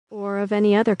or of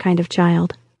any other kind of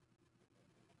child.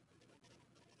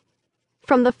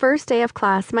 From the first day of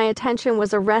class, my attention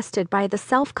was arrested by the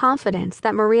self-confidence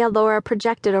that Maria Laura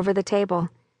projected over the table.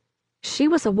 She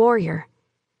was a warrior.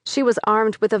 She was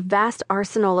armed with a vast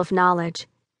arsenal of knowledge.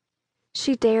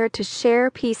 She dared to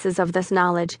share pieces of this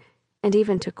knowledge, and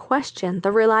even to question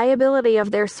the reliability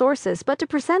of their sources, but to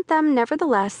present them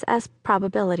nevertheless as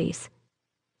probabilities.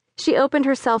 She opened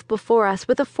herself before us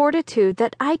with a fortitude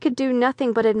that I could do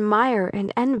nothing but admire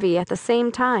and envy at the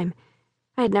same time.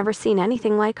 I had never seen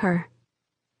anything like her.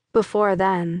 Before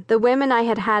then, the women I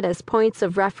had had as points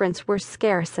of reference were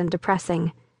scarce and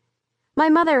depressing. My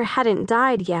mother hadn't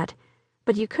died yet,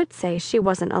 but you could say she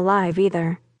wasn't alive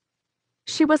either.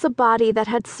 She was a body that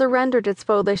had surrendered its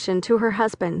volition to her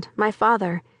husband, my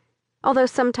father, although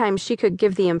sometimes she could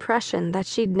give the impression that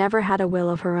she'd never had a will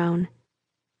of her own.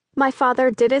 My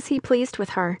father did as he pleased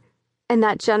with her, and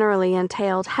that generally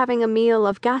entailed having a meal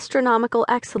of gastronomical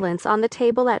excellence on the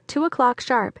table at 2 o'clock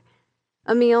sharp,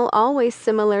 a meal always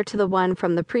similar to the one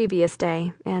from the previous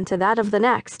day and to that of the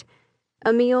next,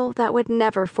 a meal that would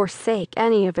never forsake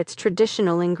any of its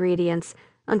traditional ingredients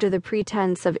under the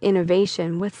pretense of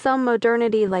innovation with some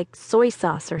modernity like soy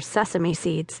sauce or sesame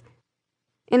seeds.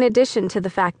 In addition to the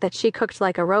fact that she cooked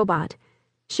like a robot,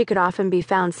 she could often be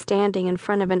found standing in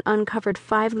front of an uncovered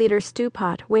 5-liter stew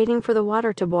pot waiting for the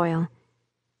water to boil.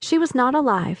 She was not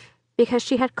alive because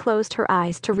she had closed her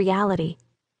eyes to reality.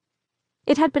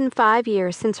 It had been 5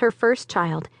 years since her first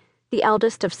child, the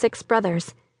eldest of 6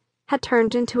 brothers, had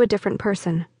turned into a different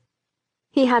person.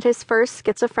 He had his first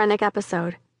schizophrenic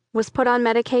episode, was put on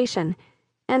medication,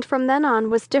 and from then on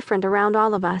was different around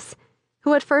all of us,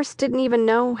 who at first didn't even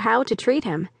know how to treat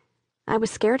him. I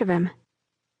was scared of him.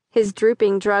 His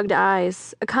drooping, drugged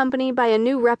eyes, accompanied by a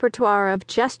new repertoire of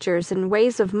gestures and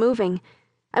ways of moving,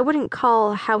 I wouldn't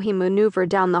call how he maneuvered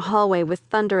down the hallway with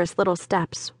thunderous little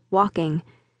steps, walking,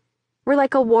 were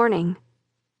like a warning.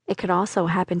 It could also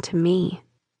happen to me.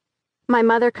 My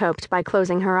mother coped by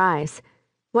closing her eyes.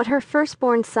 What her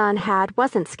firstborn son had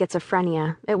wasn't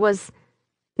schizophrenia, it was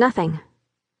nothing.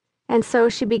 And so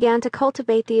she began to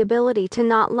cultivate the ability to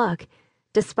not look,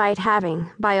 despite having,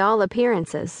 by all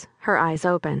appearances, her eyes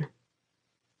open.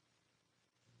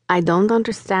 I don't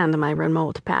understand my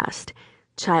remote past,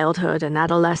 childhood and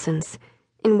adolescence,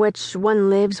 in which one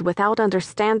lives without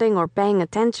understanding or paying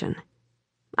attention.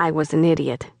 I was an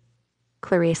idiot.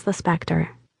 Clarice Lispector.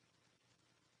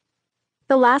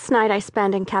 The last night I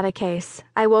spent in Catechase,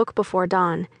 I woke before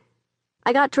dawn.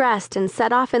 I got dressed and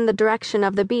set off in the direction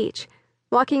of the beach,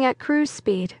 walking at cruise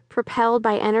speed, propelled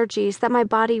by energies that my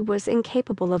body was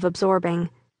incapable of absorbing.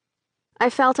 I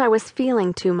felt I was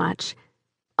feeling too much,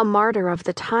 a martyr of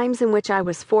the times in which I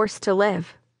was forced to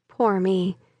live. Poor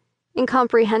me.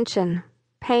 Incomprehension,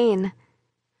 pain.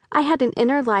 I had an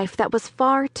inner life that was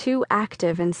far too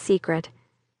active and secret.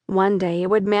 One day it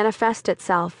would manifest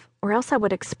itself, or else I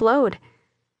would explode.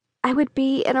 I would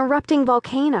be an erupting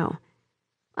volcano.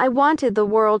 I wanted the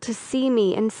world to see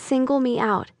me and single me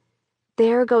out.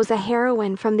 There goes a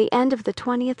heroine from the end of the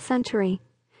 20th century.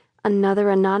 Another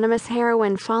anonymous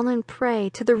heroine fallen prey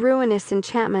to the ruinous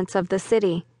enchantments of the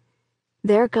city.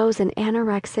 There goes an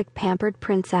anorexic, pampered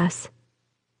princess.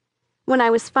 When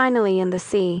I was finally in the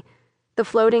sea, the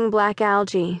floating black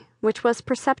algae, which was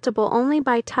perceptible only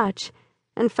by touch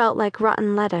and felt like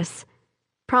rotten lettuce,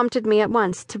 prompted me at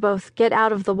once to both get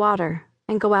out of the water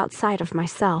and go outside of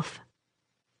myself.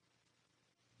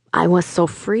 I was so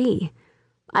free.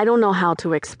 I don't know how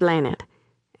to explain it,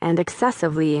 and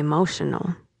excessively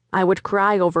emotional. I would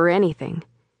cry over anything.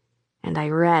 And I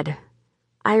read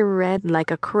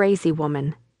like a crazy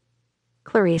woman.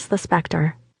 Clarice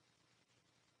Lispector.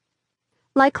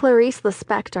 Like Clarice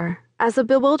Lispector, as a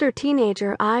bewildered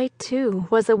teenager, I, too,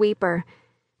 was a weeper,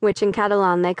 which in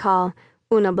Catalan they call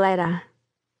una bleda.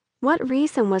 What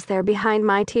reason was there behind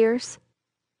my tears?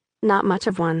 Not much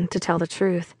of one, to tell the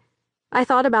truth. I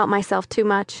thought about myself too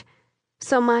much,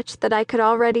 so much that I could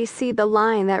already see the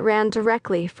line that ran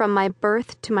directly from my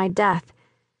birth to my death,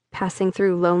 passing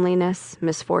through loneliness,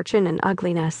 misfortune, and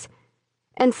ugliness.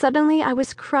 And suddenly I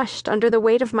was crushed under the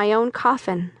weight of my own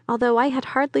coffin, although I had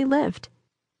hardly lived.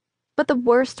 But the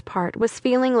worst part was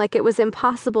feeling like it was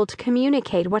impossible to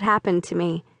communicate what happened to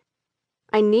me.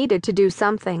 I needed to do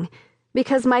something,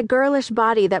 because my girlish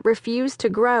body that refused to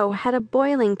grow had a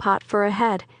boiling pot for a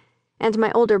head, and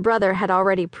my older brother had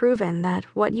already proven that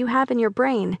what you have in your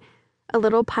brain, a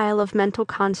little pile of mental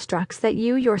constructs that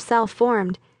you yourself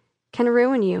formed, can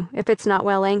ruin you if it's not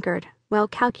well anchored, well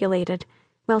calculated,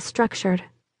 well structured.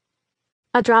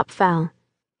 A drop fell.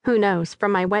 Who knows,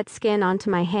 from my wet skin onto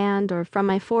my hand or from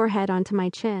my forehead onto my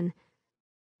chin.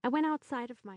 I went outside of my